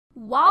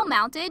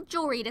Wall-mounted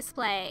jewelry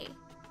display.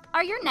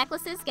 Are your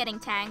necklaces getting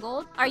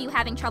tangled? Are you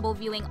having trouble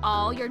viewing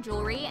all your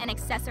jewelry and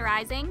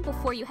accessorizing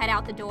before you head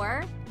out the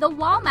door? The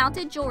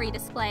wall-mounted jewelry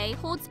display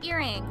holds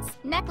earrings,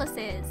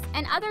 necklaces,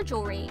 and other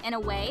jewelry in a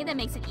way that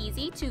makes it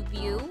easy to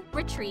view,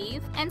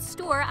 retrieve, and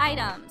store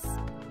items.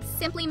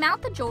 Simply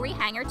mount the jewelry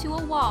hanger to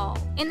a wall,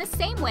 in the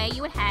same way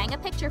you would hang a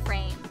picture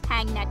frame.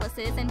 Hang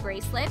necklaces and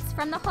bracelets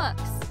from the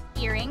hooks.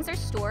 Earrings are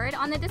stored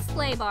on the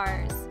display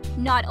bars.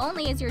 Not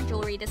only is your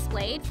jewelry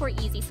displayed for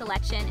easy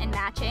selection and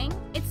matching,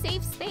 it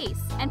saves space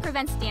and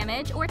prevents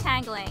damage or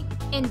tangling.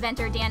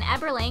 Inventor Dan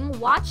Eberling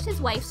watched his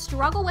wife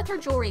struggle with her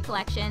jewelry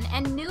collection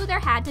and knew there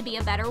had to be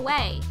a better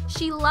way.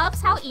 She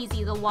loves how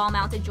easy the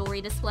wall-mounted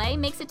jewelry display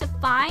makes it to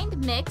find,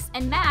 mix,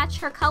 and match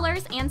her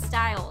colors and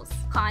styles.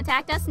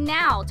 Contact us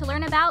now to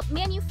learn about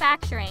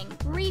manufacturing,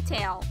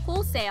 retail,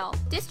 wholesale,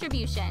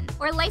 distribution,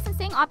 or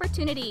licensing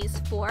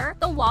opportunities for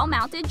the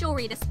wall-mounted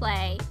jewelry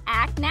display.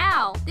 Act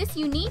now! This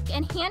unique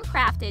and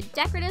handcrafted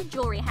decorative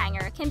jewelry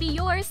hanger can be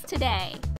yours today.